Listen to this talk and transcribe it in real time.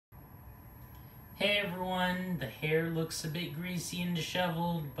Hey everyone, the hair looks a bit greasy and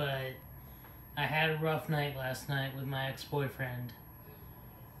disheveled, but I had a rough night last night with my ex-boyfriend.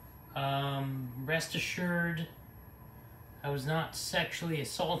 Rest assured, I was not sexually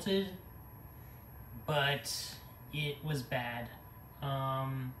assaulted, but it was bad.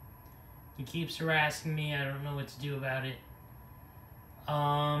 He keeps harassing me, I don't know what to do about it.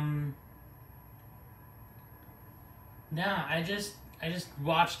 I just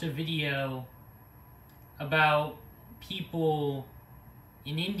watched a video about people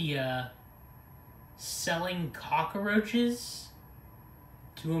in India selling cockroaches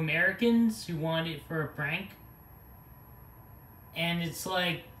to Americans who want it for a prank. And it's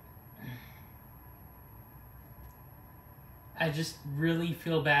like, I just really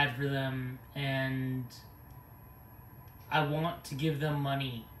feel bad for them, and I want to give them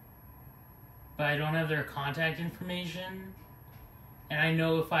money, but I don't have their contact information. And I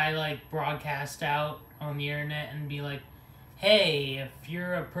know if I broadcast out on the internet and be like, hey, if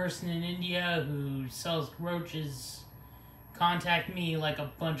you're a person in India who sells roaches, contact me, like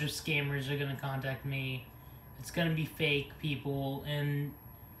a bunch of scammers are gonna contact me. It's gonna be fake people, and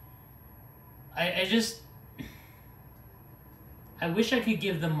I wish I could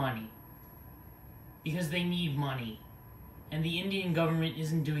give them money, because they need money, and the Indian government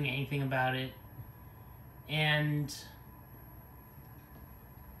isn't doing anything about it. And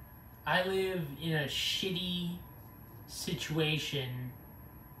I live in a shitty situation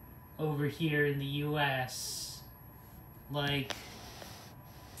over here in the US.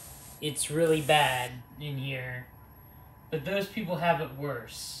 It's really bad in here. But those people have it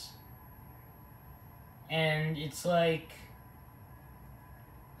worse. And it's like,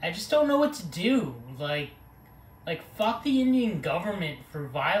 I just don't know what to do. Like, fuck the Indian government for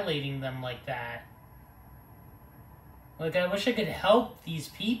violating them like that. I wish I could help these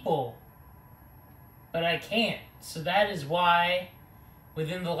people, but I can't. So that is why,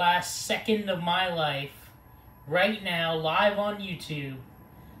 within the last second of my life, right now, live on YouTube,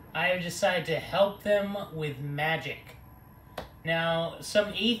 I have decided to help them with magic. Now,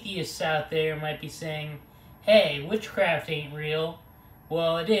 some atheists out there might be saying, hey, witchcraft ain't real.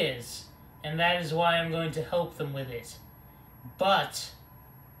 Well, it is, and that is why I'm going to help them with it. But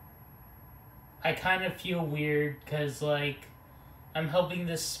I kind of feel weird, because, I'm helping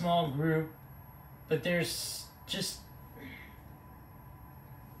this small group, but there's just...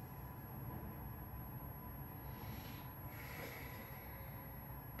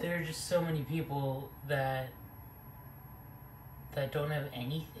 there are just so many people that don't have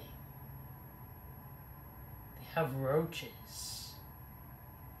anything. They have roaches,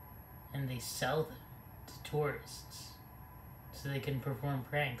 and they sell them to tourists so they can perform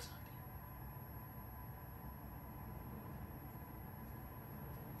pranks on